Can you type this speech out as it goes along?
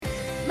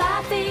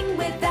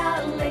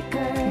Without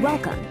Liquor.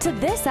 Welcome to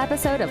this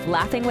episode of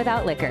Laughing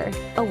Without Liquor,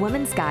 a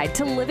woman's guide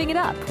to living it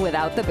up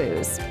without the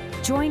booze.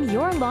 Join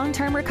your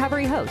long-term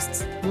recovery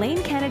hosts,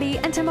 Lane Kennedy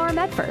and Tamar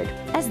Medford,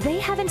 as they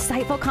have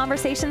insightful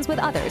conversations with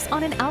others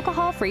on an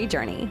alcohol-free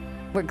journey.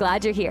 We're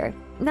glad you're here.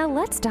 Now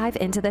let's dive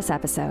into this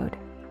episode.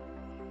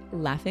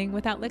 Laughing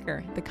Without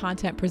Liquor. The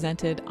content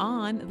presented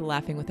on the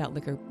Laughing Without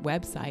Liquor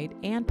website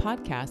and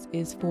podcast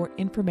is for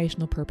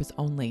informational purpose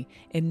only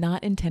and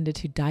not intended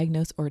to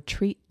diagnose or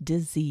treat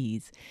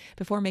disease.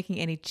 Before making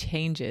any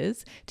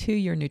changes to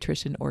your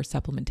nutrition or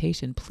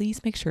supplementation,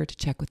 please make sure to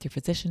check with your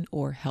physician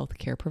or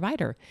healthcare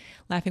provider.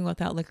 Laughing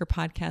Without Liquor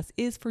podcast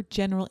is for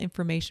general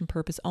information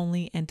purpose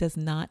only and does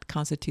not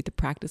constitute the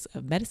practice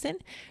of medicine,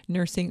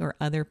 nursing, or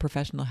other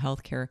professional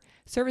healthcare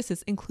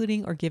services,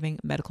 including or giving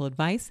medical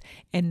advice,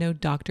 and no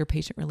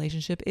doctor-patient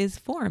relationship is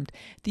formed.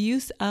 The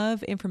use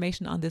of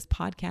information on this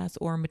podcast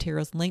or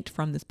materials linked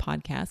from this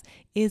podcast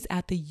is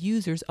at the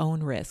user's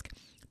own risk.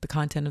 The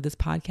content of this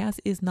podcast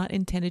is not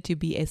intended to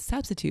be a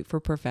substitute for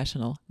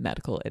professional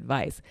medical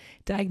advice,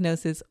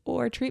 diagnosis,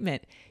 or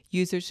treatment.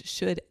 Users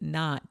should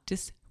not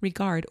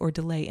disregard or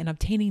delay in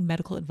obtaining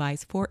medical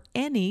advice for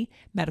any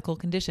medical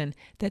condition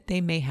that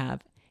they may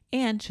have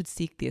and should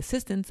seek the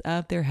assistance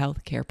of their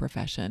healthcare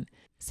profession.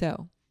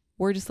 So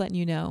we're just letting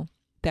you know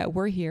that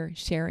we're here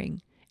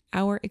sharing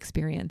our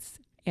experience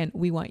and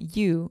we want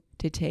you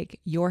to take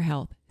your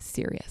health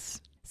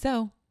serious.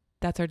 So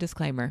that's our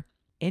disclaimer.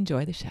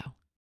 Enjoy the show.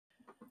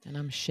 And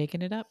I'm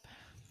shaking it up.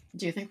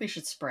 Do you think we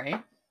should spray?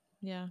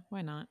 Yeah,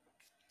 why not?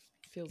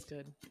 Feels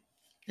good.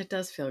 It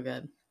does feel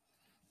good.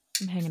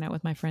 I'm hanging out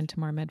with my friend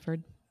Tamar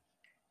Medford.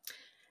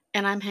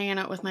 And I'm hanging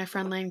out with my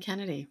friend Lane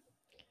Kennedy.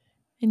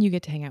 And you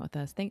get to hang out with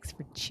us. Thanks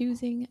for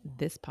choosing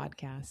this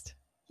podcast.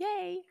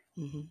 Yay!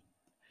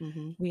 Mm-hmm.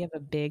 Mm-hmm. We have a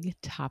big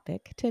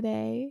topic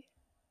today.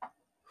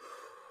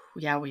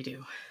 Yeah, we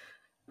do.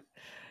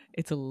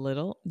 It's a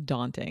little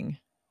daunting.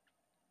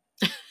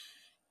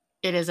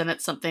 It is, and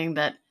it's something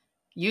that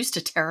used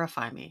to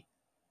terrify me.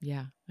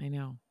 Yeah, I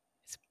know.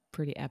 It's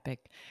pretty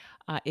epic.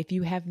 If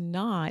you have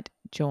not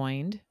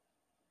joined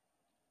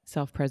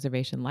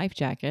Self-Preservation Life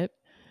Jacket,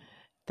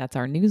 that's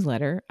our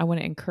newsletter. I want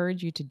to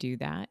encourage you to do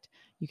that.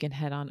 You can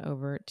head on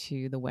over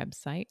to the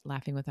website,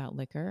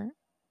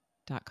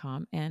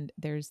 laughingwithoutliquor.com, and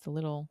there's the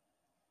little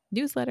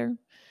newsletter.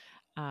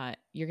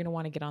 You're going to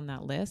want to get on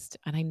that list.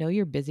 And I know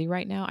you're busy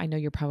right now. I know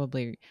you're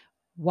probably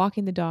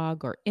walking the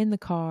dog or in the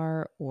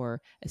car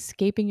or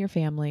escaping your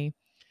family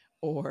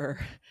or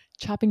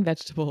chopping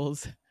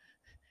vegetables.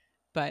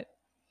 But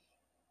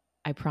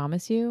I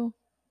promise you,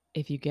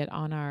 if you get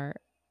on our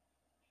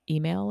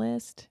email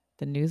list,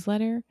 the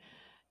newsletter,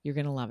 you're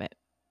going to love it.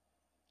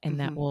 And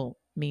that will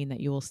mean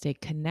that you will stay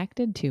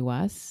connected to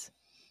us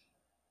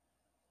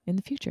in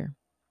the future.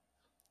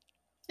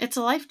 It's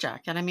a life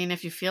jacket. I mean,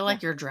 if you feel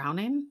like you're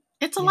drowning,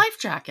 it's a life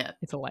jacket.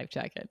 It's a life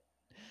jacket.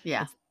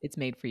 Yeah. It's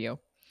made for you.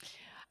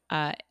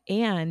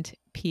 And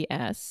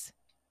P.S.,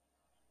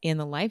 in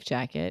the life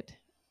jacket,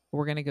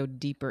 we're going to go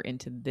deeper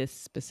into this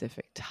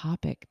specific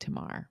topic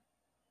tomorrow.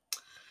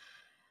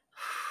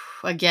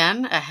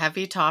 Again, a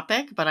heavy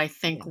topic, but I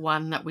think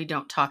one that we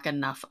don't talk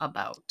enough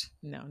about.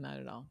 No,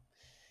 not at all.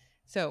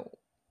 So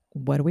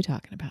what are we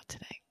talking about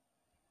today?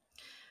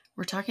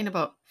 We're talking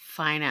about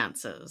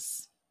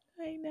finances.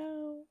 I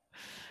know.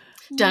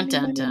 Dun,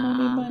 dun,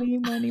 dun. Money.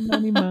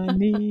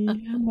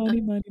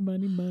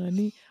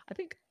 I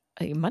think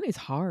money's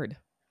hard.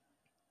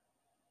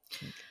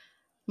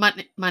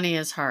 Money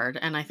is hard.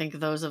 And I think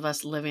those of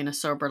us living a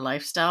sober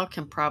lifestyle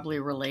can probably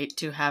relate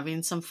to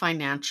having some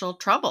financial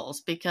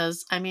troubles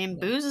because, I mean,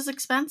 booze is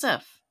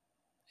expensive.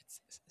 It's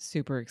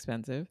super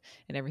expensive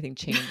and everything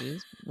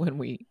changes when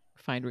we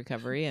find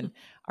recovery and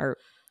our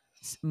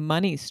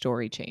money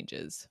story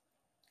changes.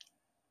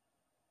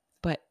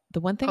 But the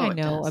one thing I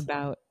know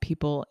about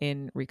people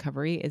in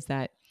recovery is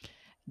that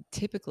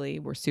typically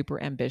we're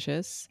super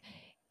ambitious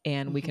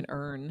and we can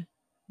earn,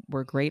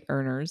 we're great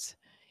earners,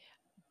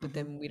 but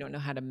then we don't know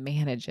how to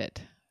manage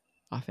it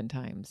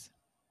oftentimes.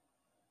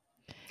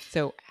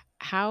 So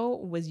how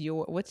was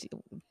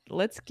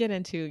let's get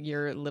into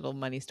your little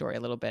money story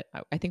a little bit.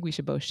 I think we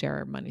should both share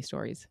our money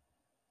stories.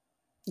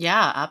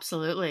 Yeah,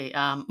 absolutely.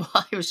 Well,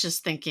 I was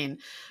just thinking,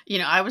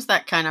 I was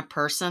that kind of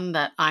person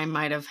that I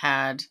might have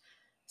had,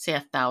 say,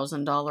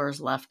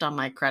 $1,000 left on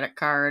my credit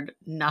card,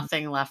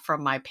 nothing left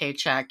from my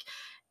paycheck.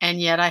 And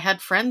yet I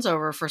had friends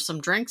over for some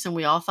drinks and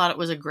we all thought it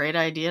was a great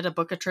idea to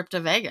book a trip to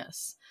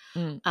Vegas.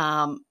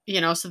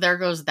 So there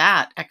goes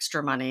that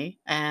extra money.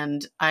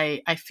 And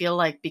I feel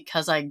like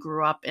because I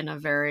grew up in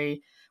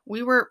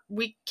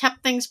we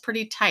kept things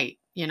pretty tight.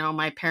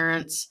 My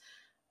parents,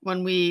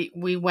 when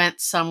we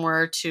went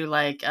somewhere to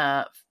like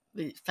a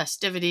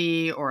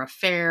festivity or a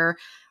fair,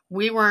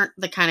 we weren't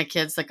the kind of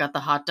kids that got the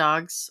hot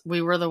dogs.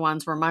 We were the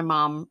ones where my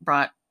mom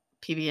brought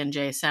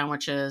PB&J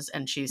sandwiches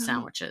and cheese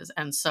sandwiches.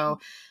 And so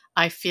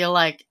I feel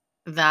like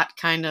that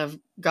kind of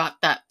got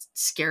that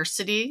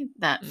scarcity,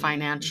 that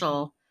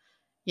financial,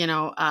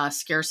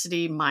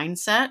 scarcity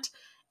mindset.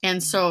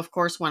 And so, of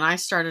course, when I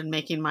started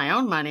making my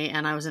own money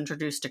and I was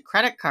introduced to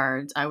credit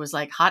cards, I was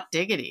like, hot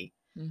diggity.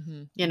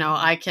 Mm-hmm.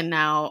 I can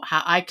now,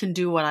 I can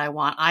do what I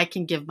want. I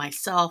can give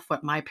myself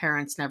what my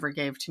parents never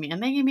gave to me.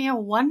 And they gave me a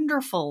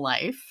wonderful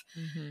life.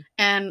 Mm-hmm.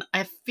 And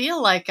I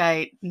feel like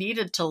I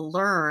needed to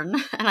learn,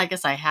 and I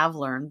guess I have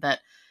learned that,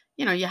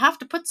 you have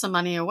to put some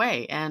money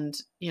away. And,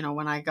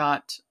 when I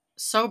got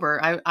sober,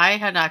 I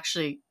had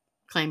actually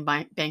claimed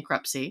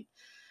bankruptcy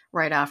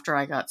right after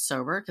I got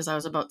sober because I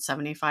was about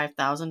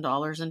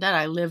 $75,000 in debt.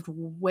 I lived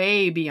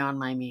way beyond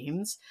my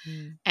means.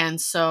 Mm. And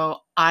so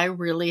I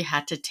really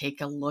had to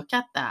take a look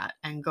at that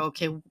and go,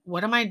 okay,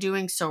 what am I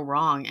doing so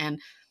wrong? And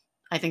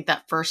I think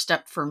that first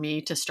step for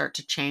me to start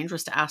to change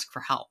was to ask for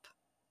help.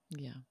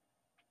 Yeah.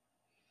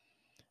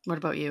 What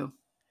about you?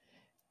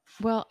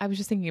 Well, I was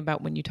just thinking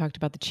about when you talked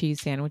about the cheese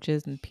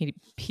sandwiches and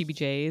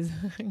PBJs,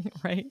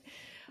 right?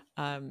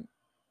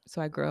 So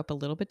I grew up a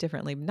little bit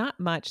differently. Not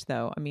much,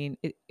 though. I mean,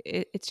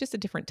 it's just a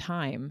different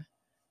time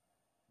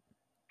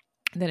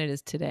than it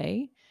is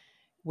today,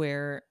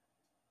 where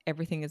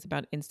everything is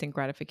about instant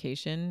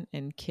gratification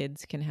and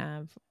kids can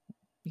have,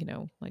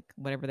 like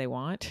whatever they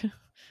want.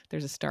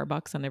 There's a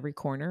Starbucks on every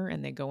corner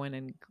and they go in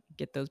and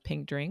get those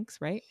pink drinks,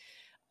 right?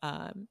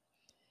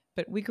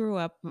 But we grew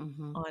up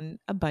Mm-hmm. on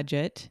a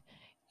budget,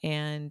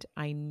 and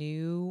I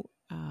knew,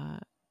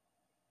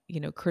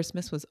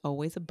 Christmas was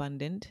always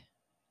abundant.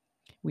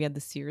 We had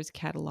the Sears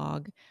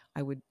catalog.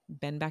 I would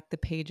bend back the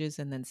pages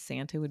and then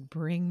Santa would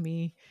bring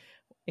me,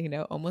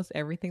 almost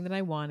everything that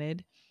I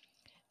wanted.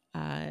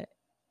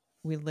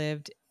 We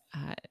lived,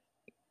 uh,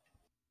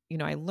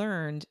 I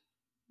learned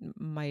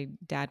my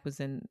dad was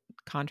in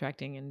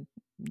contracting and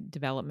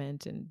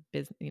development and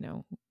business,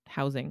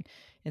 housing.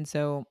 And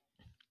so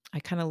I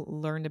kind of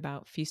learned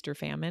about feast or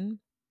famine,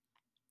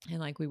 and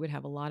like we would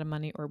have a lot of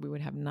money or we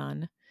would have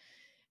none.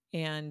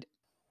 And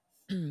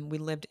we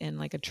lived in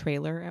like a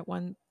trailer at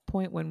one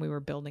point when we were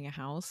building a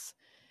house.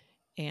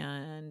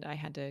 And I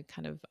had to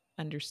kind of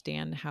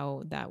understand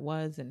how that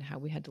was and how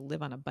we had to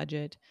live on a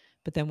budget.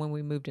 But then when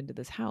we moved into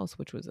this house,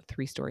 which was a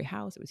 3-story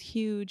house, it was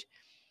huge.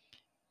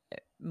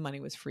 Money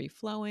was free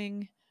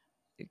flowing,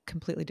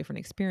 completely different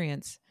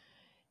experience.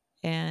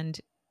 And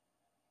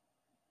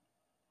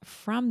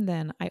from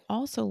then, I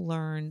also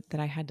learned that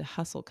I had to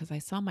hustle because I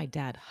saw my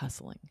dad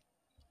hustling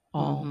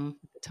all Mm-hmm.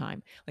 the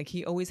time. Like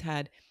he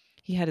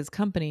had his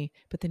company,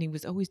 but then he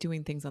was always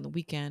doing things on the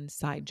weekend,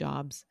 side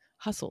jobs,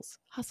 hustles,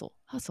 hustle,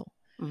 hustle.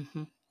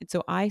 Mm-hmm. And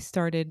so I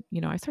started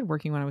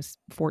working when I was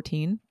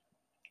 14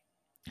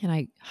 and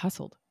I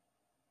hustled.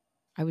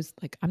 I was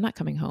like, I'm not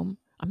coming home.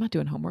 I'm not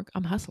doing homework.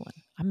 I'm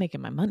hustling. I'm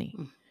making my money.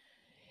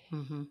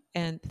 Mm-hmm.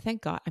 And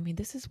thank God. I mean,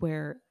 this is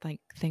where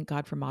thank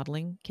God for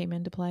modeling came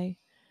into play,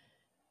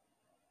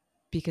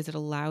 because it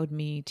allowed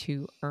me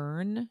to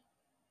earn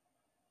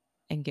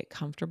and get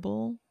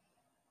comfortable,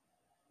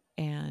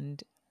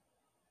 and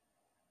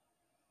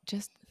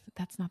just,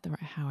 that's not the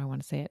right how I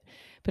want to say it,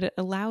 but it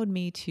allowed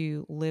me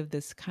to live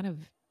this kind of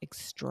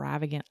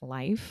extravagant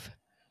life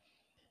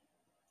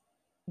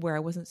where I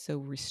wasn't so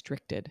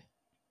restricted.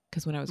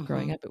 Because when I was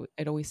growing Mm-hmm. up,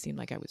 it always seemed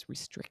like I was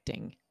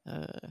restricting.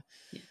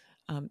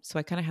 Yeah. So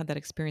I kind of had that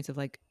experience of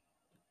like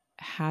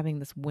having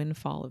this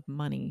windfall of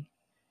money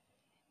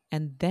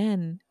and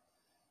then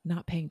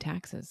not paying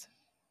taxes.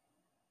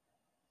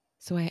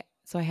 So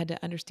I had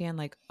to understand,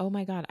 like, oh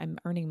my God, I'm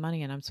earning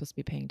money and I'm supposed to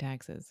be paying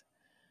taxes.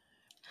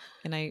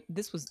 And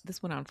this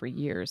went on for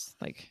years,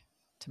 like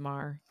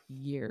Tamar,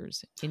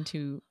 years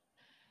into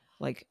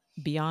like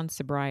beyond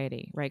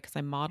sobriety, right? Because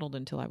I modeled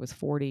until I was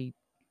 40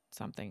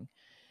 something.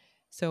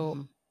 So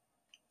Mm-hmm.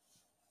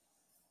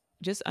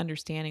 just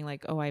understanding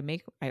like, oh, I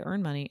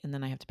earn money and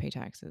then I have to pay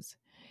taxes.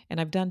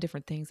 And I've done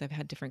different things. I've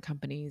had different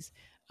companies.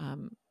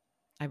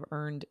 I've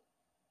earned,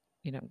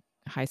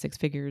 high six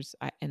figures.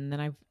 And then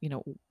I've,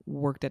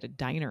 worked at a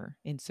diner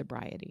in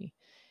sobriety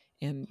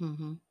and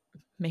Mm-hmm.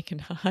 making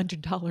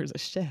 $100 a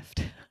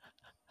shift.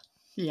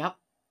 Yep.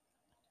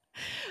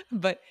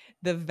 But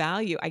the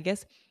value, I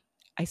guess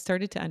I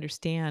started to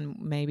understand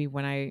maybe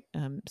when I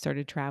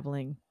started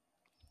traveling,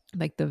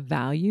 like the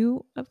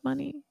value of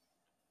money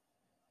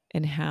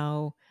and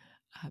how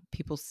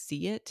people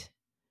see it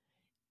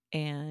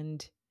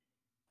and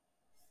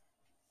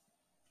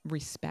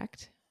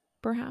respect,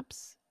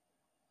 perhaps.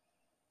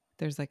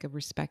 There's like a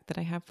respect that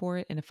I have for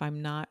it. And if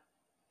I'm not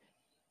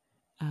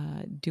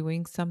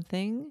doing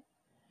something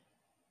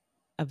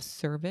of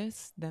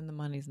service, then the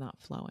money's not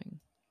flowing.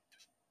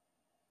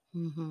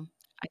 Mm-hmm.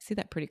 I see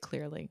that pretty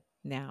clearly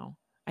now.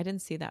 I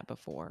didn't see that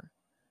before.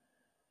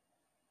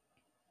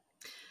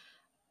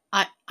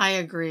 I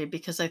agree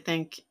because I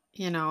think,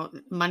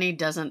 money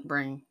doesn't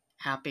bring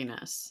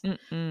happiness. It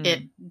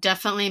Mm-mm.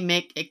 definitely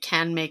it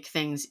can make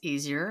things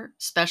easier,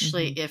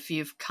 especially Mm-hmm. if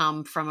you've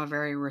come from a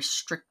very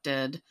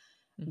restricted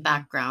Mm-hmm.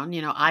 background.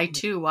 I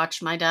too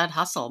watched my dad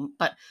hustle,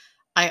 but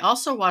I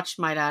also watched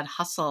my dad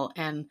hustle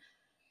and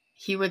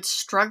he would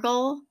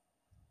struggle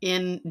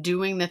in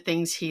doing the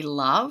things he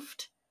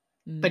loved,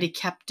 but Mm-hmm. he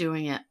kept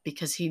doing it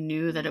because he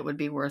knew that it would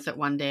be worth it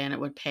one day and it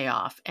would pay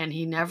off. And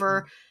he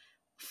never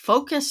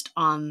focused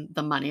on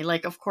the money.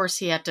 Like, of course,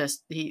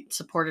 he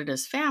supported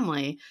his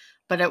family,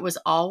 but it was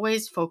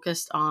always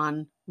focused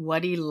on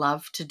what he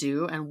loved to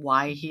do and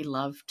why he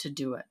loved to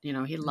do it. You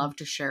know, he loved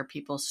to share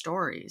people's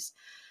stories.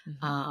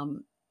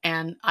 Um,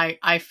 and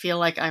I feel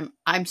like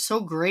I'm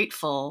so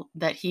grateful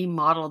that he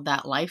modeled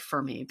that life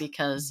for me,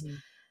 because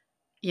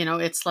you know,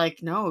 it's like,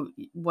 no,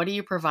 what are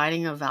you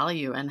providing of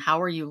value, and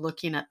how are you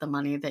looking at the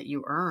money that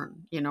you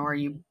earn? You know, are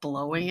you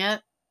blowing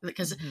it?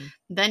 Because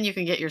then you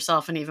can get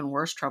yourself in even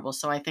worse trouble.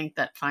 So I think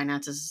that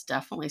finances is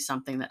definitely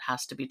something that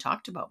has to be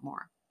talked about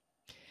more.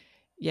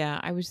 Yeah,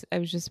 I was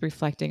just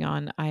reflecting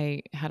on,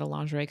 I had a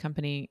lingerie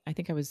company. I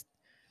think I was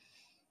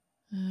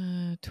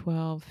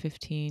 12,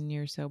 15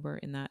 years sober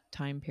in that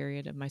time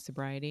period of my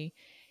sobriety.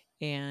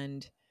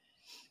 And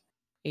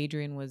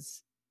Adrian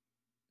was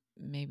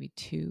maybe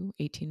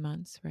 18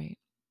 months, right?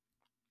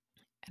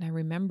 And I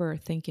remember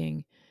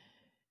thinking,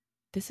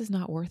 this is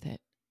not worth it.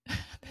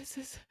 This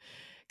is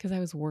because I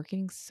was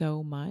working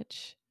so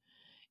much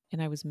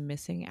and I was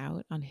missing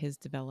out on his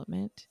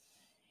development.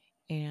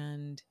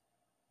 And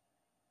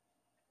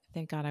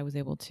thank God I was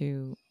able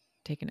to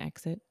take an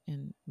exit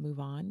and move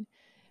on.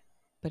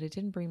 But it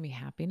didn't bring me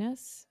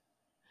happiness.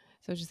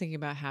 So I was just thinking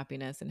about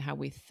happiness and how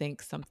we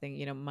think something,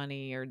 you know,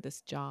 money or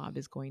this job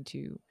is going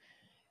to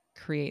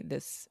create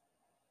this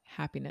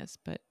happiness.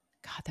 But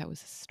God, that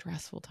was a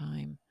stressful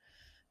time,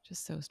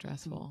 just so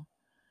stressful.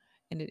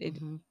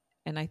 And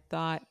and I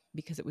thought,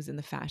 because it was in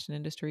the fashion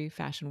industry,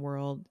 fashion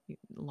world,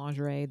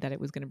 lingerie, that it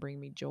was going to bring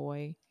me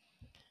joy.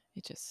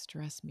 It just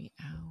stressed me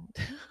out.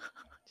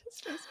 Just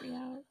stressed me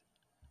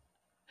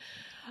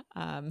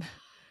out.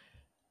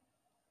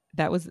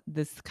 That was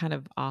this kind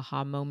of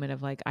aha moment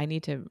of like, I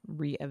need to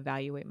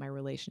reevaluate my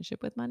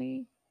relationship with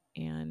money.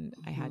 And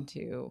I had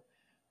to,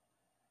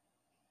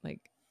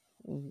 like,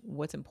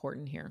 what's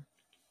important here?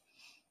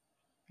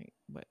 Right?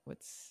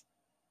 What's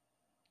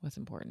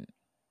important?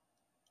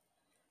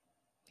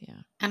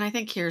 Yeah. And I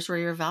think here's where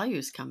your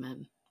values come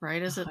in,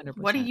 right? Is it, 100%.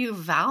 what do you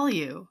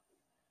value?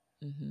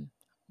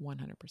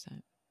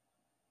 100%.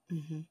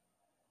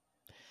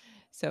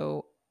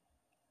 So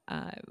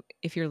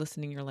if you're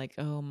listening, you're like,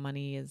 oh,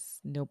 money is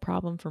no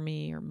problem for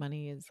me, or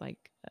money is like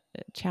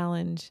a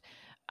challenge.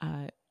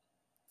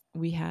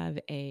 We have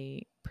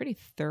a pretty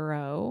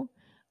thorough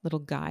little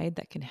guide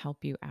that can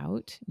help you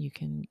out. You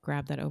can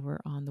grab that over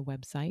on the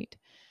website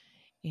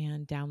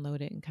and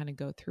download it and kind of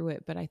go through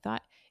it. But I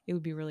thought it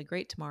would be really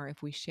great, Tamar,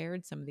 if we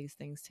shared some of these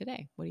things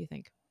today. What do you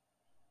think?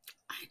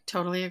 I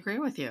totally agree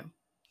with you.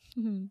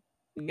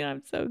 Yeah,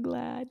 I'm so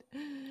glad.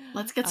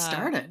 Let's get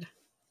started.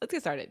 Let's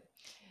get started.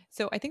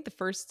 So I think the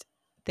first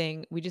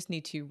thing, we just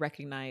need to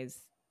recognize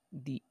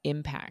the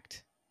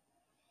impact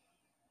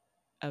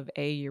of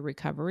your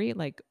recovery.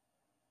 Like,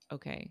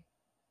 okay,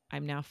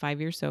 I'm now 5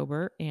 years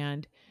sober,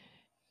 and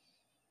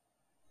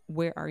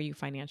where are you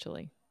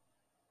financially?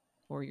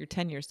 Or you're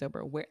 10 years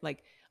sober, where,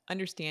 like,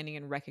 understanding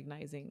and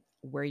recognizing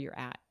where you're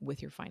at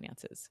with your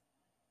finances,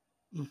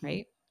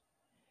 right?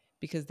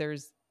 Because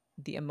there's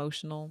the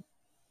emotional,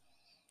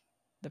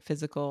 the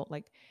physical,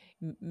 like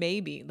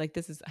maybe, like,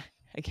 this is,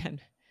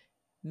 again,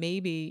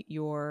 maybe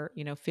you're,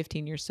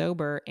 15 years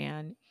sober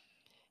and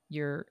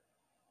you're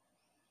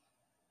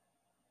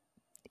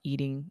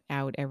eating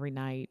out every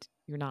night,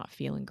 you're not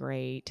feeling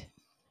great,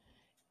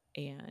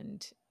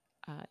 and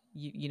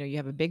you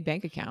have a big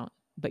bank account,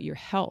 but your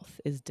health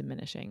is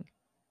diminishing,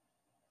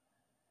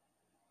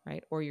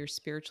 right? Or you're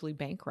spiritually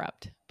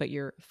bankrupt, but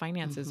your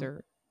finances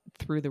are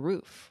through the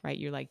roof, right?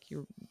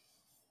 You're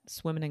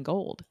swimming in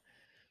gold.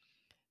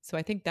 So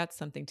I think that's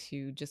something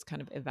to just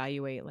kind of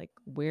evaluate, like,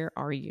 where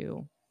are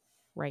you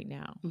right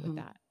now with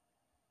that?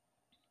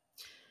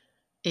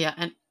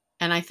 Yeah.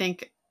 And I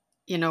think,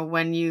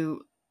 when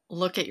you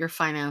look at your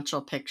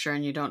financial picture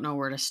and you don't know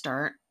where to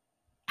start,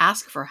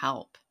 ask for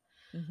help.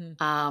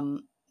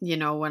 When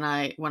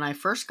I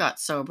first got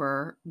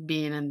sober,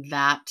 being in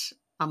that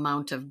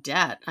amount of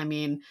debt, I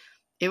mean,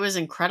 it was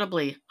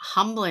incredibly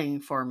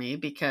humbling for me,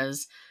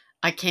 because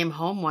I came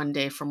home one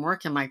day from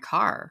work and my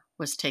car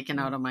was taken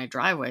out of my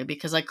driveway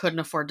because I couldn't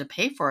afford to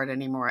pay for it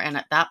anymore. And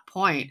at that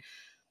point,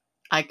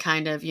 I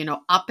kind of,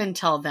 up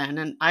until then,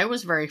 and I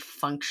was very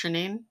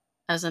functioning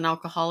as an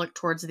alcoholic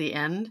towards the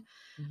end.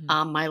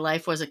 My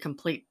life was a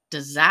complete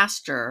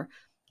disaster,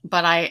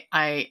 but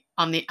I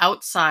on the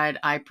outside,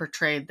 I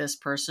portrayed this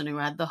person who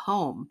had the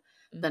home,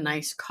 the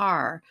nice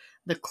car,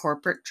 the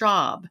corporate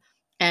job.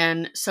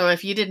 And so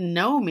if you didn't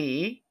know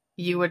me,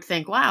 you would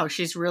think, wow,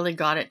 she's really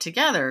got it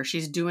together.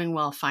 She's doing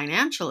well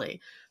financially.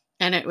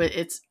 And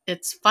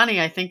it's funny.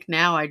 I think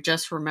now I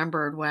just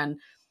remembered when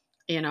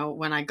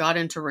I got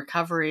into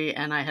recovery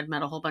and I had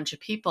met a whole bunch of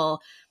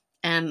people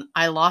and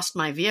I lost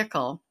my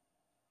vehicle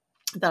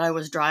that I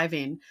was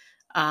driving.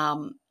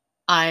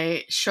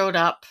 I showed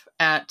up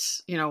at,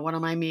 one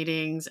of my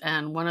meetings,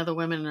 and one of the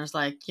women was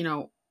like,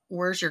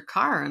 where's your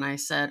car? And I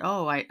said,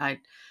 oh, I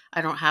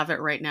don't have it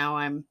right now.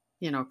 I'm,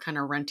 kind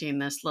of renting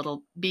this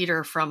little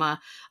beater from a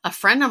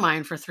friend of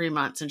mine for 3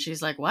 months. And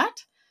she's like,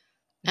 what?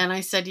 And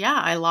I said, yeah,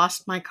 I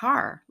lost my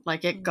car.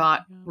 Like, it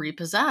got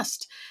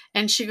repossessed.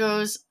 And she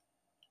goes,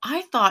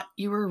 I thought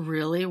you were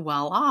really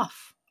well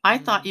off. I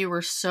thought Mm, you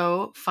were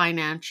so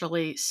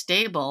financially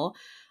stable.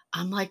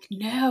 I'm like,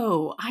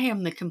 no, I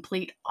am the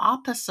complete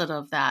opposite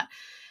of that.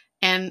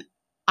 And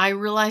I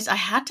realized I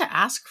had to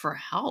ask for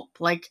help.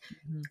 Like,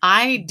 mhm,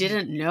 I mhm,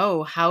 didn't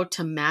know how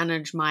to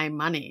manage my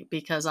money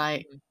because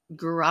I mhm,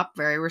 grew up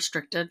very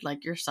restricted,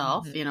 like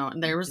yourself, mhm,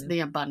 and there was mhm, the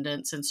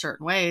abundance in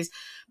certain ways.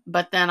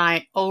 But then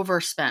I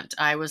overspent.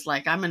 I was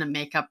like, I'm going to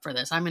make up for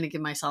this. I'm going to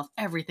give myself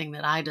everything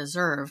that I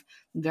deserve,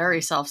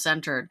 very mhm, self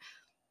centered.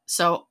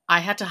 So I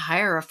had to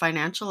hire a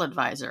financial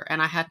advisor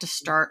and I had to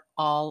start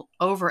all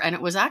over. And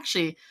it was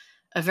actually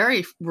a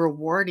very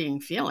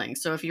rewarding feeling.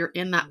 So if you're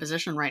in that mhm.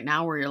 position right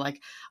now where you're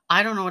like,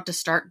 I don't know what to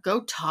start,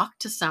 go talk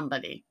to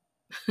somebody.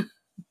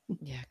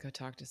 Yeah, go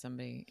talk to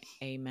somebody.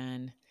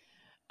 Amen.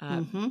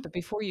 Hmm. But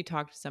before you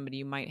talk to somebody,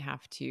 you might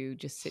have to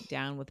just sit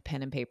down with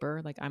pen and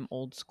paper. Like I'm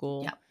old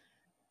school. Yep.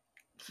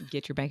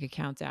 Get your bank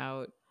accounts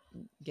out,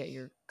 get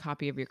your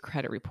copy of your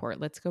credit report.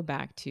 Let's go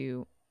back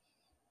to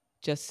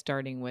just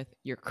starting with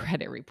your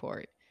credit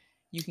report.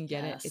 You can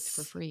get it. It's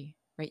for Yes. free,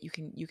 right? You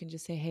can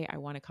just say, "Hey, I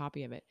want a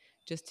copy of it,"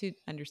 just to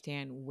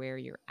understand where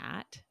you're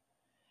at.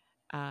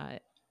 Uh,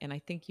 and I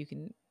think you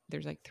can.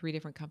 There's like 3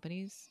 different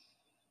companies.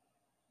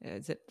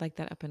 Is it like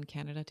that up in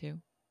Canada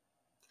too?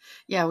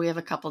 Yeah, we have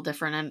a couple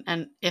different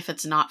and if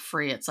it's not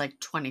free, it's like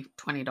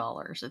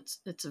 $20.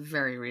 It's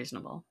very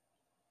reasonable.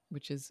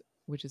 Which is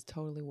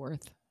totally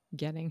worth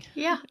getting,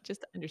 Yeah.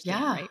 just to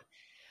understand, Yeah. right?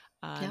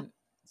 Yep.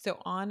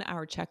 So on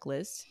our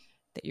checklist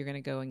that you're going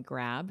to go and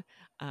grab,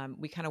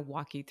 we kind of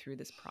walk you through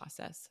this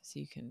process so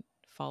you can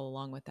follow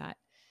along with that.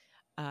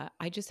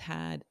 I just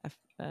had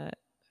a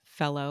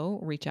fellow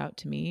reach out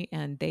to me,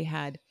 and they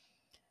had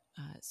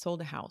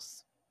sold a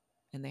house,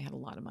 and they had a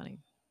lot of money.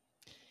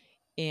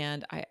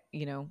 And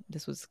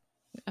this was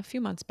a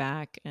few months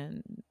back,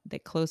 and they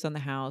closed on the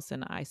house,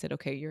 and I said,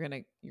 "Okay, you're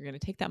gonna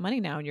take that money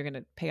now, and you're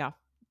gonna pay off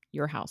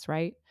your house,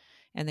 right?"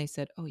 And they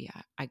said, "Oh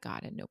yeah, I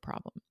got it, no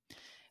problem."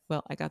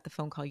 Well, I got the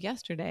phone call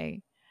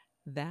yesterday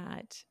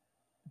that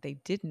they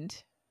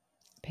didn't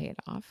pay it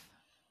off,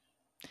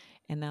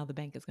 and now the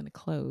bank is going to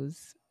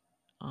close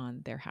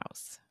on their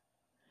house.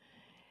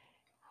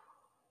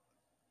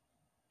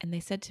 And they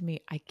said to me,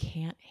 "I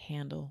can't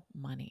handle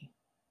money,"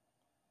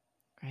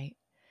 right?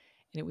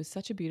 And it was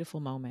such a beautiful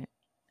moment.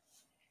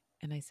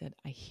 And I said,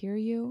 "I hear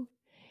you.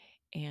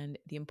 And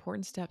the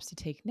important steps to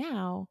take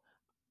now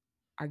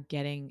are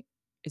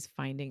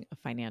finding a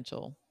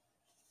financial,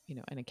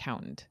 an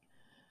accountant,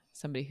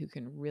 somebody who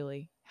can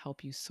really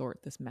help you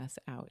sort this mess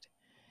out."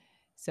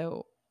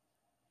 So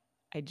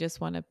I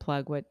just want to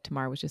plug what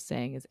Tamar was just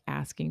saying, is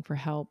asking for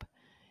help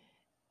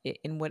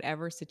in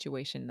whatever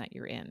situation that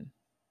you're in.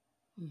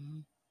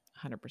 Hmm.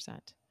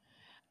 100%.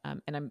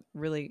 And I'm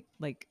really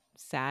like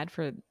sad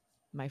for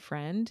my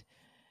friend.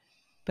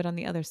 But on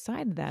the other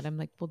side of that, I'm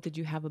like, well, did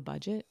you have a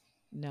budget?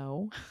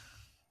 No.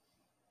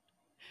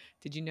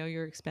 Did you know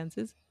your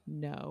expenses?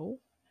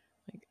 No.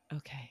 Like,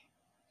 okay.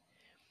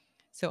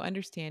 So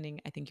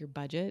understanding, I think, your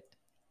budget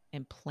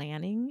and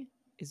planning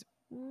is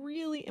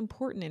really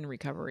important in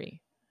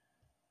recovery.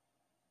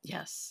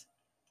 Yes.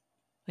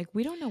 Like,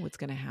 we don't know what's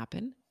going to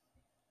happen.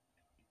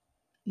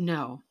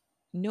 No,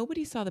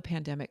 Nobody saw the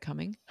pandemic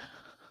coming.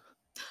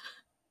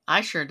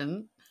 I sure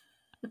didn't.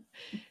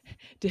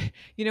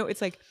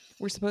 It's like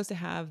we're supposed to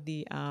have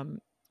the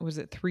was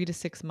it 3 to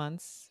 6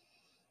 months,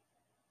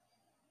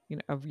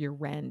 of your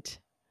rent,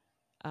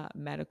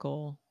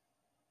 medical,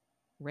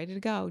 ready to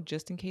go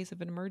just in case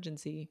of an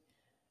emergency.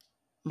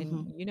 And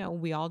Hmm.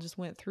 we all just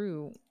went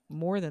through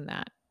more than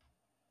that.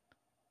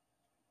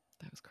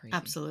 That was crazy.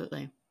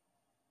 Absolutely.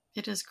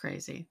 It is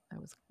crazy.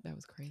 That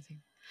was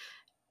crazy.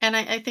 And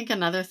I think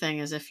another thing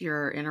is if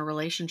you're in a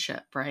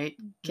relationship, right?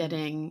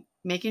 Mm-hmm.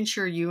 Making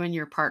sure you and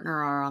your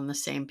partner are on the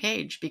same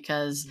page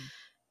because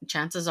Mm-hmm.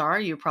 chances are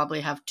you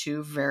probably have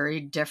two very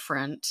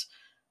different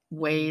Mm-hmm.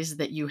 ways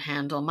that you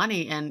handle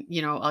money. And,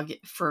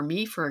 for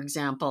me, for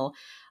example,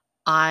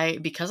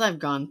 because I've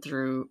gone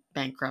through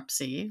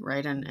bankruptcy,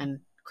 right? And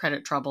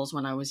credit troubles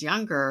when I was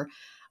younger,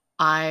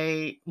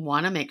 I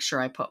want to make sure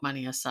I put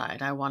money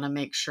aside. I want to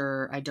make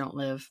sure I don't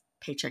live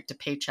paycheck to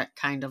paycheck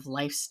kind of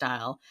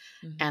lifestyle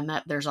Mm-hmm. and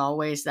that there's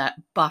always that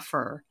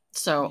buffer.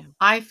 So Yeah.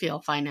 I feel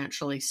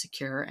financially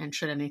secure. And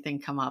should anything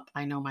come up,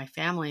 I know my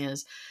family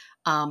is.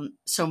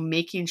 So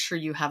making sure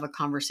you have a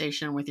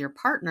conversation with your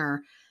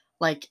partner,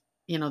 like,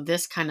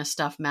 this kind of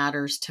stuff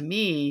matters to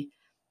me.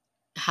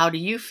 How do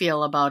you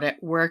feel about it?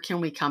 Where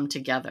can we come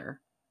together?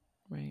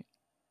 Right.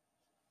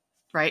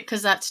 Right?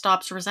 Because that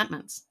stops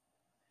resentments.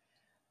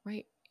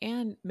 Right.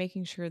 And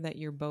making sure that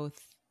you're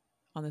both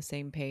on the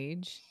same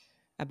page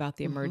about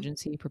the Hmm.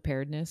 emergency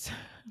preparedness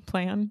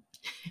plan.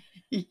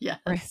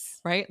 Right.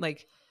 Yes. Right.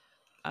 Like,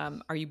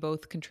 are you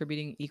both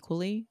contributing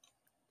equally,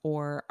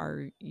 or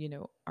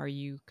are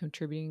you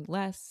contributing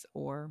less,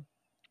 or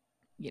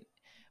you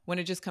when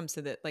it just comes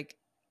to that, like,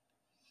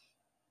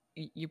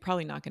 you're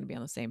probably not going to be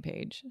on the same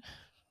page.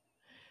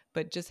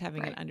 But just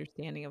having an Right.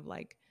 understanding of,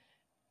 like,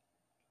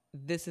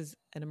 this is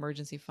an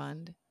emergency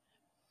fund.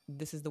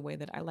 this is the way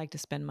that I like to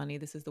spend money.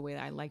 This is the way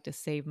that I like to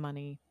save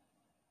money.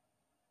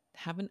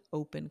 Have an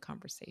open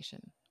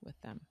conversation with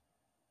them.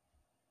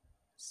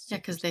 Yeah,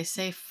 because Super. they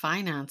say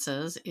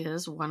finances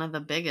is one of the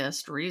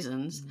biggest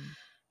reasons Mhm.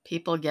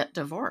 people get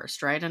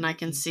divorced, right? And I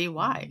can see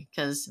why, Mhm.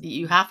 because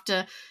you Mhm. have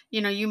to,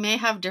 you may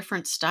have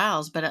different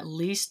styles, but at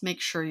least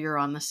make sure you're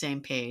on the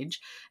same page,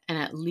 and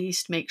at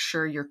least make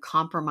sure you're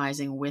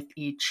compromising with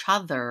each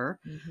other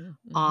Mhm.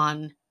 Mhm.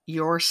 on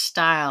your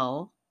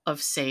style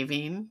of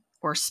saving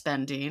or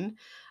spending,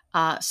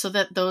 so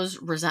that those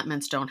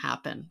resentments don't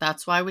happen.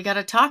 That's why we got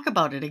to talk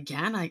about it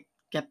again. I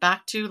get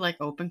back to like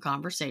open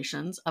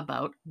conversations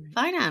about Right.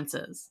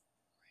 finances.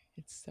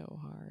 It's so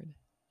hard.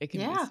 It can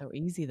be Yeah. so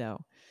easy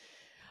though.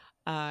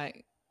 Uh,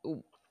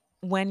 w-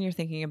 when you're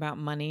thinking about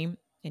money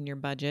and your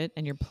budget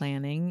and your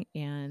planning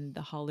and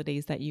the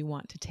holidays that you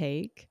want to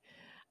take,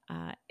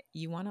 uh,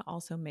 you want to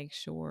also make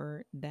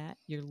sure that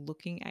you're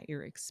looking at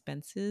your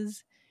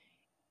expenses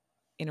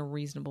in a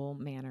reasonable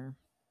manner.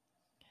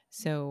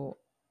 So,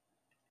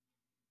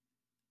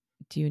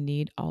 do you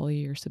need all of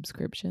your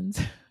subscriptions?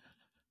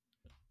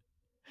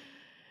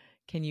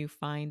 Can you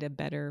find a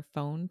better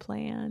phone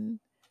plan?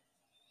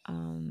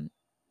 Um,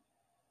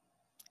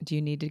 do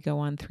you need to go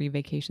on 3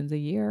 vacations a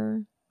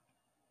year?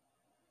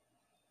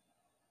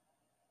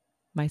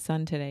 My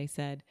son today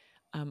said,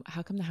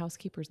 how come the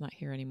housekeeper's not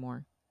here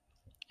anymore?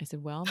 I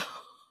said, well,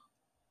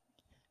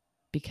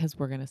 because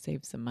we're going to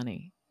save some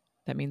money.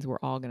 That means we're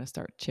all going to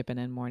start chipping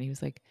in more. And he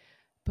was like,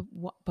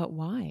 but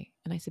why?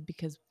 And I said,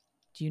 because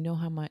do you know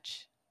how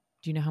much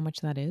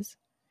that is?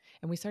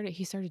 And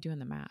he started doing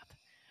the math.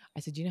 I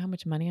said, do you know how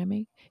much money I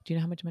make? Do you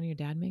know how much money your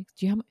dad makes?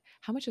 Do you know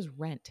how much is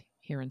rent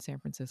here in San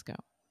Francisco?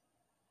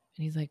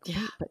 And he's like,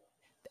 Yeah. wait, but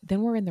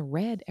then we're in the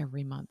red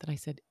every month. And I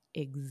said,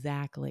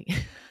 exactly.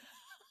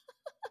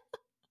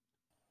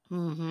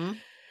 Mm-hmm.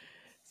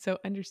 So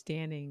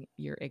understanding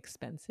your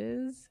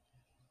expenses,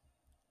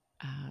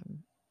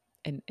 um,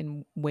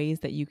 and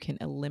ways that you can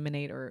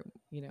eliminate or,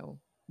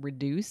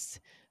 reduce.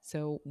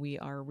 So we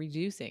are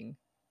reducing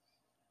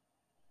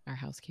our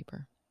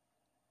housekeeper.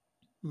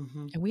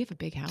 Mm-hmm. And we have a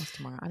big house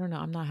tomorrow. I don't know.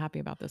 I'm not happy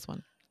about this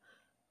one.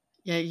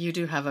 Yeah, you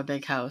do have a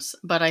big house,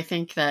 but I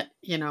think that,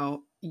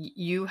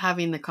 you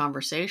having the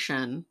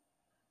conversation,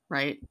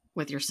 right,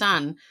 with your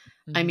son,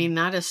 I Mm-hmm. mean,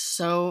 that is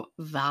so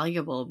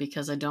valuable,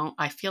 because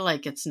I feel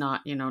like it's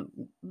not,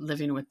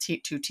 living with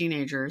two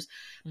teenagers.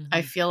 I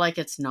Mm-hmm. feel like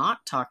it's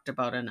not talked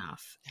about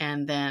enough.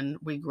 And then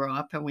we grow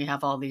up and we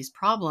have all these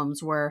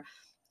problems where,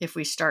 if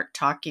we start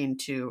talking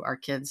to our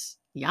kids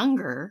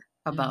younger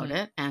about Mm-hmm.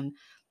 it, and,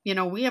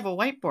 we have a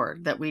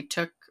whiteboard that we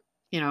took,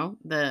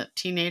 the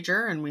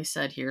teenager, and we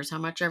said, here's how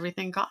much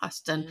everything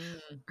costs. And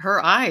Mm.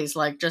 her eyes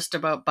like just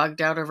about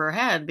bugged out of her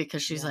head,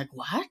 because she's Yeah. like,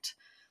 what?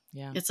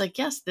 Yeah. It's like,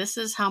 yes, this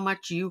is how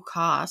much you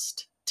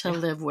cost to Yeah.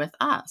 live with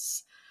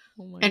us.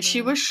 Oh my And she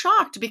God. was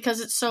shocked, because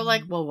it's so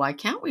like, Mhm. well, why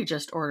can't we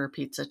just order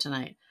pizza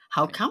tonight?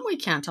 How Right. come we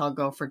can't all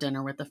go for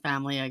dinner with the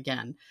family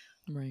again?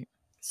 Right.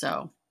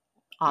 So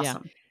Yeah.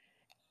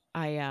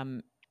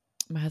 awesome.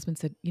 My husband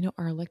said,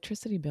 our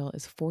electricity bill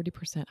is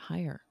 40%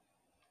 higher.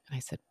 And I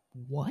said,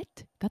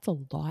 what? That's a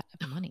lot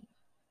of money,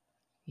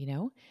 you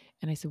know?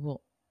 And I said,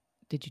 well,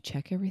 did you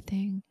check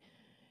everything?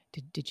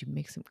 Did you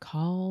make some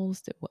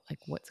calls?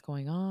 What's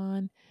going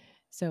on?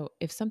 So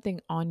if something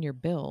on your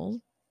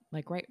bill,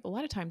 right, a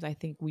lot of times I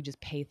think we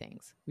just pay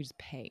things. We just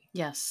pay.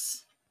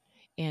 Yes.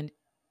 And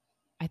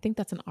I think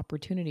that's an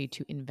opportunity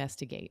to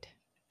investigate,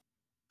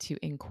 to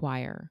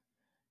inquire,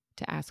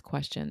 to ask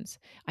questions.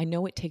 I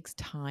know it takes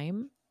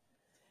time,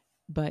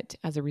 but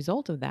as a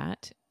result of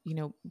that,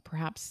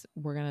 perhaps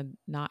we're going to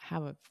not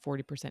have a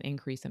 40%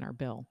 increase in our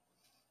bill.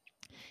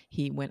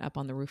 He went up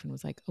on the roof and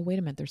was like, oh, wait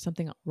a minute, there's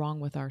something wrong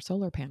with our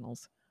solar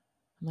panels.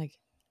 I'm like,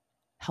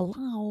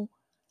 hello.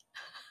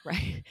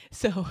 Right.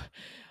 So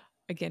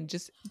again,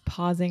 just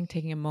pausing,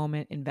 taking a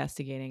moment,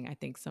 investigating, I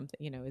think something,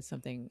 is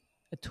something,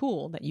 a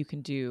tool that you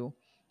can do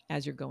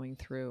as you're going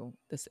through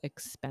this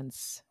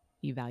expense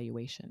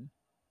evaluation.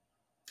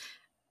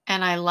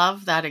 And I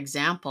love that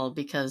example,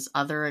 because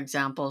other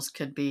examples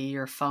could be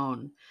your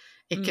phone.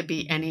 It could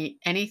be Mm-hmm.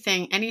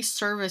 anything, any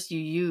service you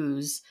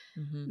use.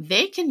 Mm-hmm.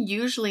 They can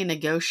usually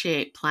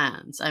negotiate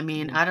plans. I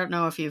mean, Yeah. I don't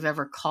know if you've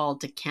ever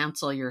called to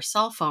cancel your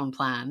cell phone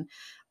plan,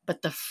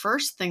 but the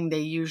first thing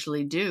they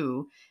usually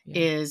do Yeah.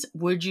 is,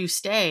 would you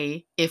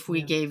stay if we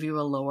Yeah. gave you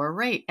a lower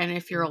rate? And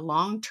if you're Yeah. a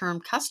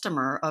long-term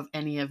customer of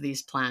any of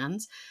these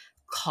plans,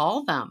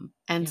 call them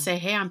and Yeah. say,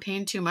 hey, I'm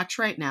paying too much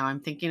right now. I'm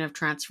thinking of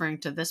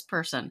transferring to this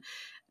person.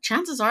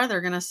 Chances are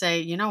they're going to say,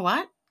 you know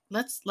what?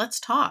 Let's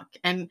talk.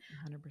 And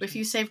if 100%.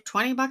 you save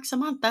 $20 a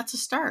month, that's a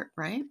start,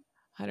 right?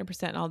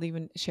 100%. I'll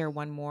even share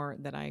one more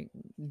that I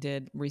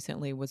did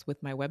recently was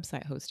with my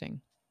website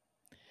hosting.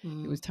 It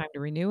Mm. was time to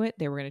renew it.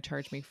 They were going to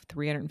charge me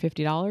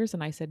 $350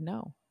 and I said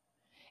no.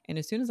 And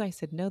as soon as I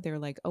said no, they were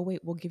like, oh,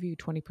 wait, we'll give you a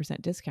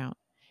 20% discount.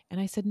 And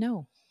I said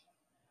no.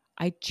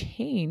 I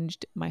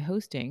changed my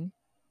hosting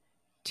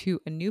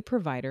to a new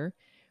provider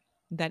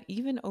that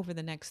even over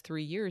the next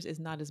 3 years is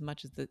not as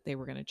much as that they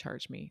were going to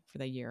charge me for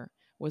the year.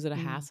 Was it a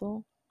Mm.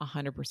 hassle?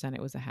 100%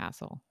 it was a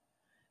hassle.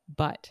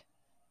 But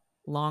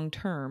long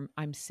term,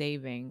 I'm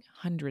saving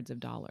hundreds of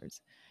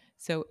dollars.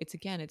 So it's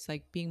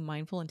like being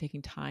mindful and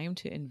taking time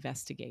to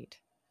investigate.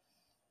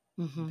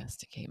 Mm-hmm.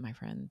 Investigate, my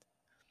friend.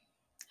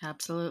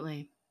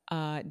 Absolutely.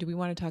 Do we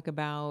want to talk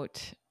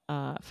about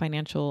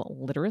financial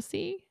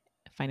literacy,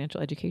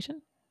 financial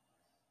education?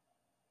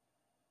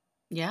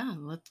 Yeah,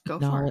 let's go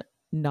for it.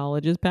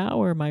 Knowledge is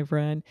power, my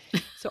friend.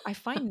 So I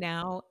find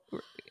now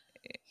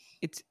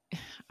it's,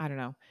 I don't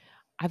know.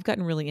 I've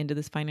gotten really into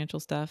this financial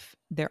stuff.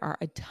 There are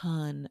a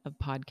ton of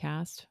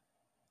podcasts.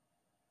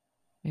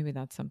 Maybe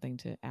that's something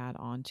to add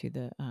on to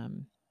the,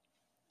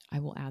 I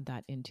will add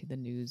that into the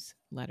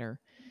newsletter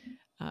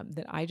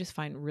that I just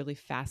find really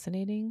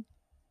fascinating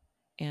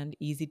and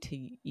easy to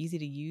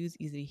use,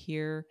 easy to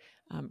hear.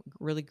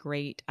 Really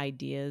great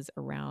ideas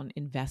around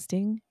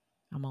investing.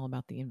 I'm all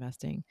about the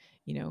investing.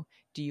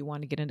 Do you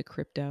want to get into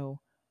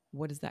crypto?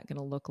 What is that going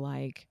to look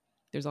like?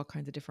 There's all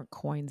kinds of different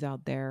coins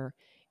out there.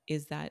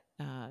 Is that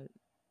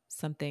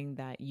something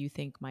that you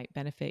think might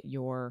benefit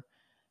your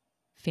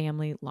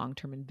family,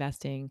 long-term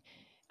investing?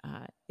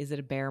 Is it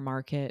a bear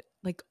market?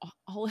 Like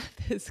all of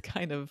this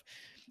kind of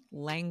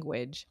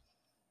language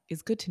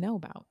is good to know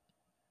about.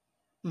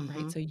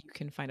 Mm-hmm. Right. So you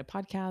can find a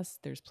podcast.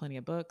 There's plenty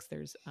of books.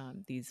 There's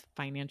these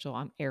financial,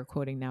 I'm air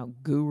quoting now,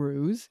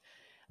 gurus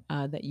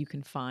that you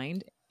can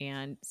find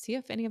and see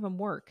if any of them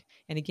work.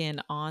 And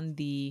again, on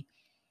the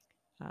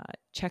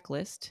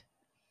checklist,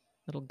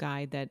 little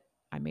guide that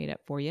I made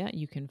up for you,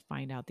 you can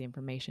find out the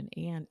information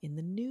and in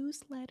the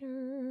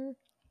newsletter.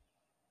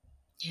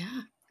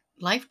 Yeah.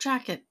 Life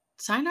jacket.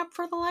 Sign up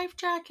for the life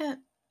jacket.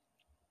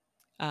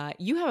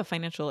 You have a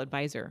financial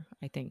advisor.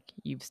 I think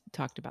you've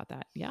talked about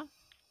that. Yeah.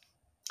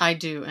 I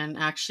do. And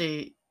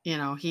actually,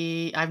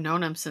 I've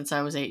known him since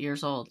I was 8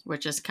 years old,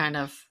 which is kind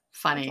of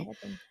That's funny.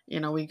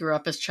 awesome. We grew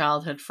up as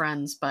childhood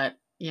friends, but,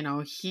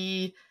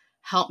 he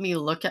helped me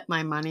look at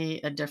my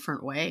money a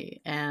different way.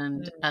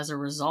 And as a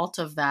result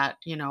of that,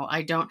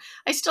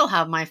 I still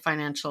have my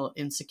financial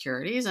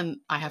insecurities and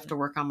I have to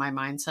work on my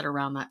mindset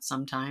around that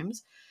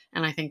sometimes.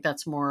 And I think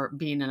that's more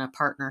being in a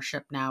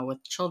partnership now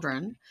with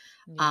children.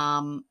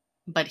 Yeah.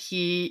 But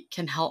he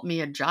can help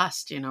me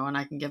adjust, and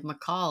I can give him a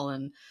call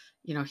and,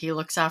 he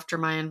looks after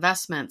my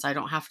investments. I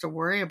don't have to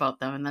worry about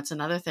them. And that's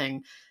another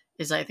thing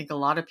is I think a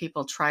lot of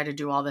people try to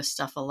do all this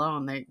stuff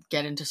alone. They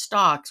get into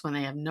stocks when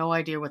they have no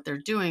idea what they're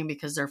doing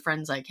because their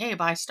friends like, hey,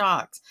 buy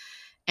stocks.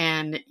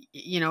 And,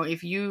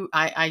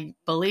 I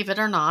believe it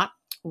or not,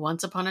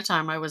 once upon a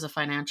time, I was a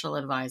financial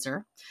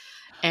advisor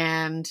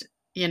and,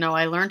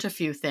 I learned a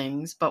few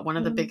things, but one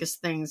of the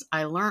biggest things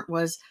I learned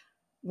was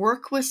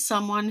work with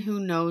someone who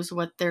knows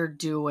what they're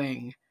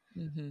doing.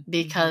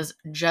 Because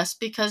just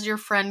because your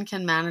friend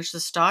can manage the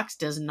stocks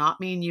does not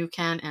mean you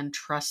can. And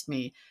trust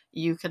me,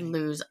 you could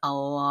lose a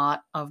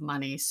lot of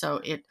money.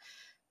 So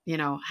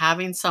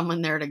having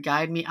someone there to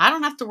guide me, I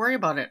don't have to worry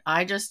about it.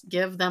 I just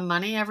give them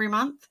money every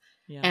month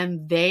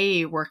and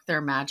they work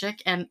their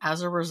magic. And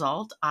as a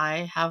result,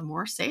 I have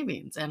more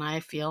savings and I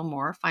feel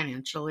more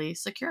financially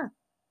secure.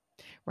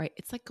 Right.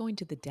 It's like going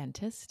to the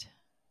dentist.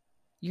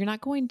 You're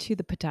not going to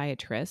the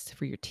podiatrist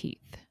for your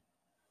teeth,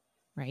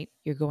 right?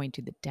 You're going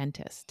to the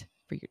dentist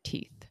for your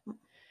teeth.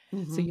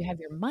 Mm-hmm. So you have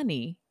your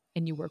money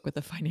and you work with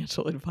a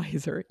financial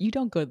advisor. You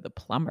don't go to the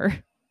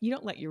plumber. You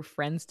don't let your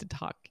friends to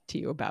talk to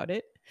you about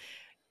it.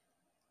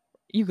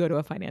 You go to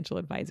a financial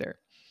advisor.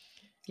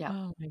 Yeah.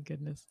 Oh my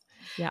goodness.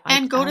 Yeah.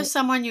 And go to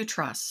someone you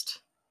trust.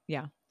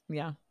 Yeah.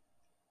 Yeah.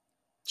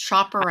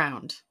 Shop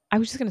around. I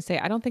was just going to say,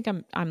 I don't think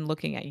I'm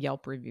looking at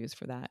Yelp reviews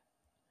for that.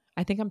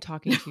 I think I'm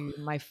talking to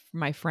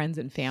my friends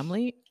and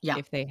family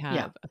if they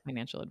have a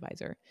financial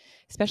advisor,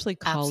 especially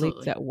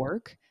colleagues at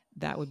work.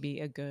 That would be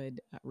a good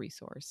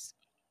resource.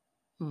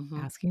 Mm-hmm.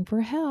 Asking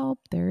for help.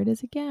 There it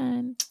is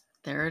again.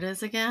 There it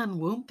is again.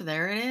 Whoop,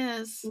 there it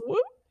is.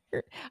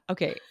 Whoop.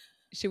 Okay.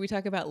 Should we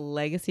talk about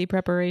legacy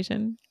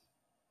preparation?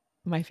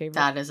 My favorite.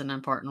 That is an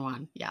important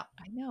one. Yeah.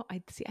 I know.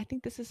 I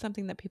think this is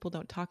something that people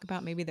don't talk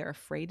about. Maybe they're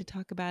afraid to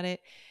talk about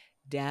it.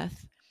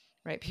 Death.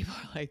 Right? People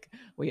are like,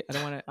 wait,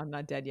 I'm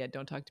not dead yet.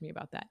 Don't talk to me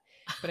about that.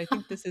 But I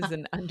think this is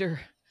an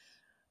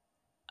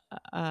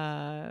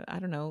I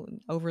don't know,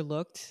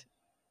 overlooked,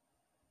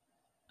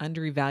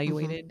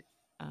 underevaluated,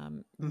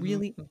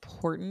 really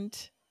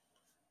important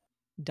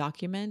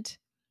document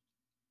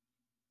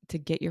to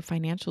get your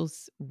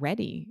financials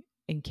ready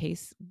in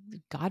case,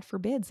 God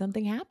forbid,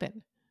 something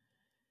happened.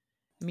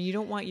 I mean, you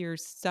don't want your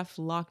stuff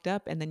locked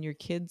up and then your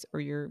kids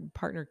or your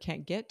partner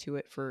can't get to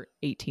it for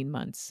 18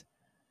 months.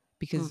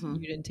 Because you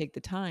didn't take the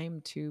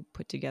time to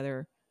put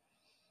together,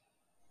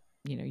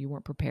 you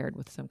weren't prepared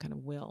with some kind of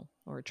will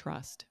or a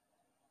trust.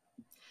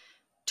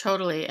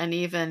 Totally. And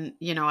even,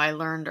 I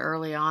learned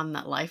early on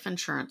that life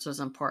insurance was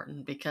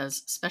important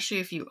because especially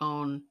if you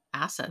own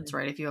assets,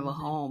 right? If you have a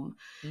home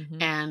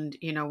and,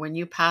 when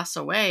you pass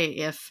away,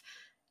 if,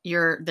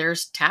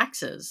 there's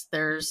taxes,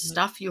 there's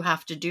stuff you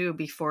have to do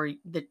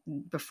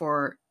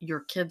before your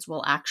kids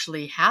will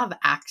actually have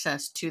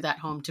access to that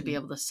home to be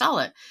able to sell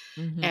it.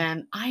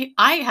 And I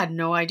had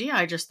no idea.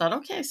 I just thought,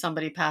 okay,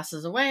 somebody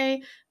passes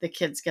away, the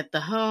kids get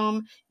the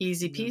home,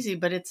 easy peasy,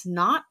 but it's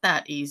not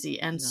that easy.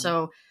 And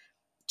so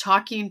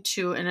talking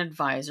to an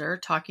advisor,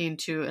 talking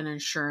to an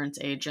insurance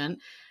agent,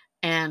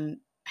 and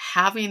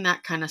having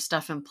that kind of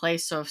stuff in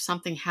place. So if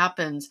something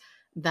happens,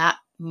 that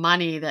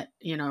money that,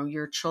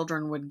 your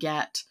children would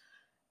get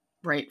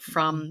right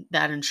from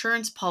that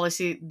insurance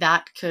policy,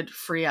 that could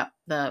free up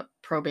the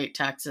probate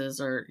taxes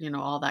or,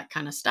 all that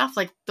kind of stuff.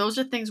 Like, those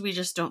are things we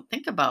just don't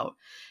think about.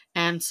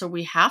 And so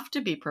we have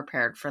to be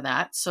prepared for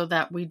that so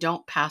that we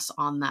don't pass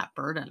on that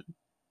burden.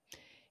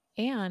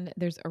 And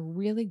there's a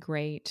really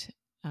great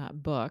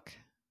book.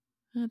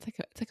 It's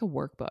like a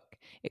workbook.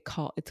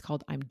 It's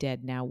called I'm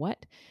Dead Now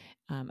What?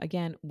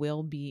 Again,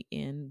 will be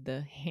in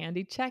the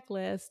handy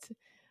checklist,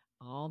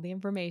 all the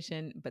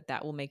information, but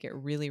that will make it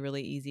really,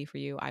 really easy for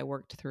you. I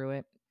worked through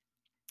it,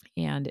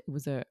 and it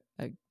was a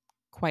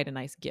quite a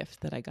nice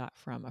gift that I got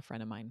from a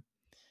friend of mine.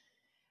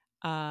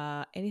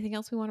 Anything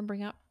else we want to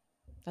bring up?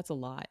 That's a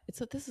lot.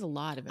 This is a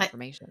lot of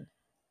information.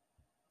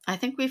 I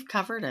think we've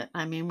covered it.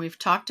 I mean, we've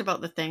talked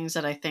about the things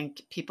that I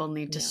think people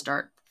need to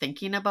start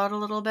thinking about a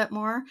little bit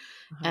more.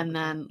 100%. And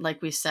then,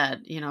 like we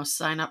said,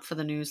 sign up for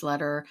the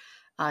newsletter.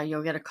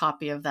 You'll get a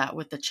copy of that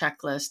with the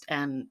checklist,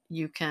 and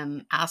you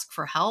can ask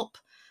for help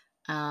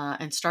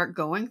and start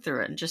going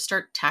through it and just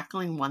start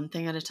tackling one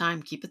thing at a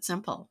time. Keep it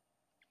simple.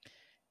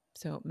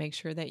 So make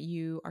sure that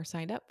you are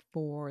signed up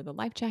for the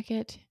Life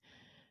Jacket.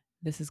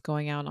 This is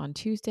going out on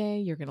Tuesday.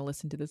 You're going to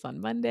listen to this on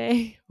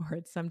Monday or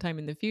it's sometime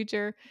in the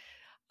future.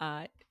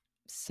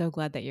 So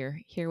glad that you're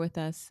here with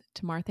us.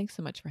 Tamar, thanks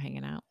so much for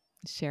hanging out,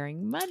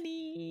 sharing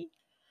money.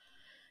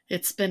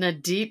 It's been a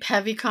deep,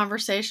 heavy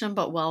conversation,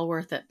 but well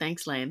worth it.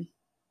 Thanks, Lane.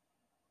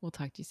 We'll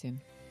talk to you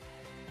soon.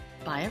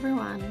 Bye,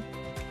 everyone.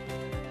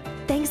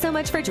 Thanks so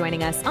much for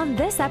joining us on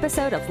this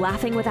episode of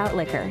Laughing Without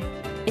Liquor.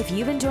 If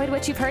you've enjoyed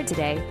what you've heard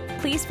today,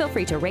 please feel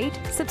free to rate,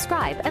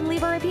 subscribe, and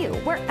leave a review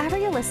wherever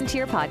you listen to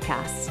your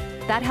podcasts.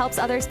 That helps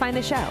others find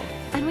the show,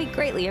 and we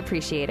greatly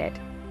appreciate it.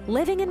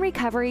 Living in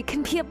recovery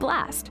can be a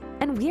blast,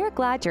 and we are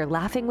glad you're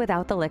laughing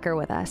without the liquor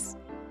with us.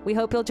 We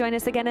hope you'll join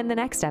us again in the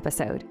next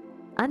episode.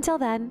 Until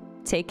then,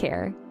 take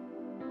care.